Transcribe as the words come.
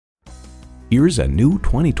Here's a new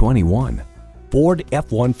 2021 Ford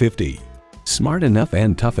F-150. Smart enough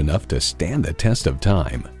and tough enough to stand the test of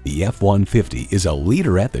time, the F-150 is a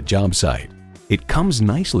leader at the job site. It comes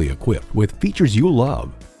nicely equipped with features you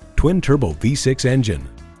love: twin-turbo V6 engine,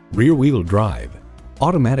 rear-wheel drive,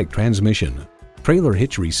 automatic transmission, trailer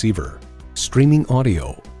hitch receiver, streaming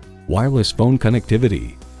audio, wireless phone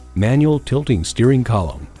connectivity, manual tilting steering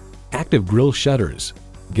column, active grille shutters,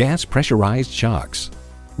 gas pressurized shocks,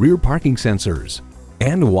 rear parking sensors,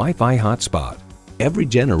 and Wi-Fi hotspot. Every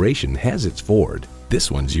generation has its Ford. This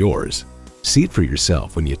one's yours. See it for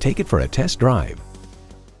yourself when you take it for a test drive.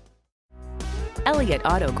 Elliott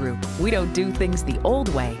Auto Group. We don't do things the old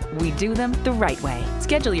way, we do them the right way.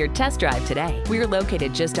 Schedule your test drive today. We're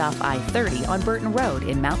located just off I-30 on Burton Road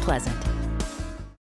in Mount Pleasant.